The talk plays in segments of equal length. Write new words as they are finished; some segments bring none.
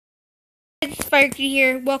Sparky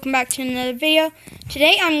here. Welcome back to another video.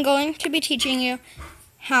 Today I'm going to be teaching you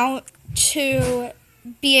how to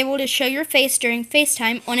be able to show your face during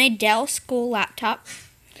FaceTime on a Dell school laptop.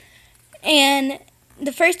 And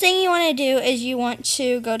the first thing you want to do is you want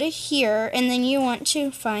to go to here and then you want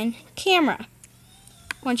to find camera.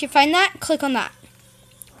 Once you find that, click on that.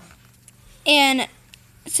 And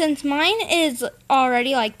since mine is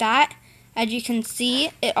already like that, as you can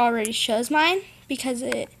see, it already shows mine because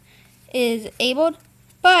it is abled.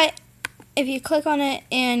 But if you click on it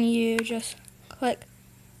and you just click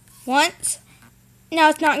once, now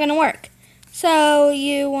it's not going to work. So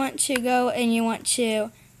you want to go and you want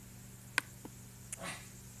to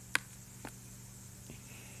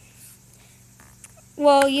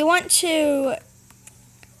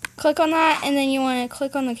click on that, and then you want to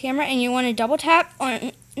click on the camera and you want to double tap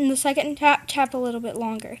on the second tap a little bit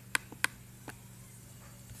longer.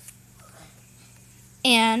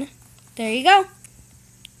 And there you go.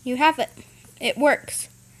 You have it. It works.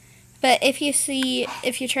 But if you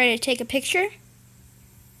try to take a picture,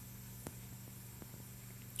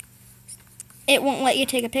 it won't let you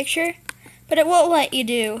take a picture, but it won't let you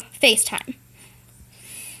do FaceTime.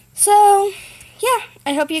 So, yeah,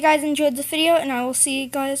 I hope you guys enjoyed this video, and I will see you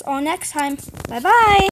guys all next time. Bye-bye.